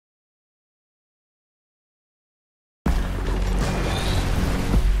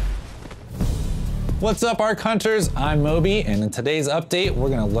What's up, Arc Hunters? I'm Moby, and in today's update, we're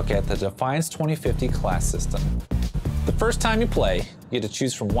going to look at the Defiance 2050 class system. The first time you play, you get to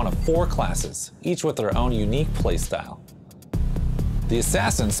choose from one of 4 classes, each with their own unique playstyle. The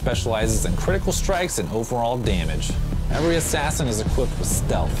assassin specializes in critical strikes and overall damage. Every assassin is equipped with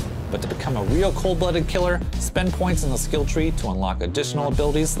stealth, but to become a real cold-blooded killer, spend points in the skill tree to unlock additional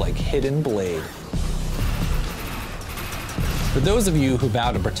abilities like Hidden Blade. For those of you who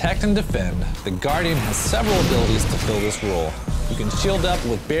vow to protect and defend, the Guardian has several abilities to fill this role. You can shield up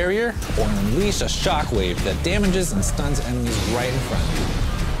with Barrier or unleash a shockwave that damages and stuns enemies right in front of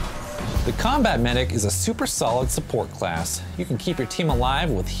you. The Combat Medic is a super solid support class. You can keep your team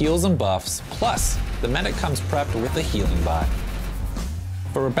alive with heals and buffs, plus the Medic comes prepped with a healing bot.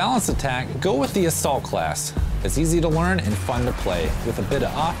 For a balanced attack, go with the Assault class. It's easy to learn and fun to play, with a bit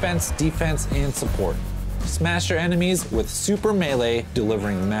of offense, defense, and support. Smash your enemies with super melee,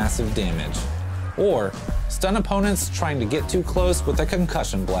 delivering massive damage. Or stun opponents trying to get too close with a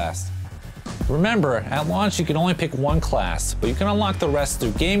concussion blast. Remember, at launch you can only pick one class, but you can unlock the rest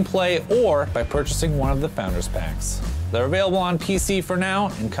through gameplay or by purchasing one of the Founders Packs. They're available on PC for now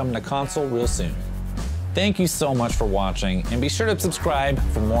and coming to console real soon. Thank you so much for watching, and be sure to subscribe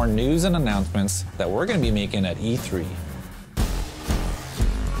for more news and announcements that we're going to be making at E3.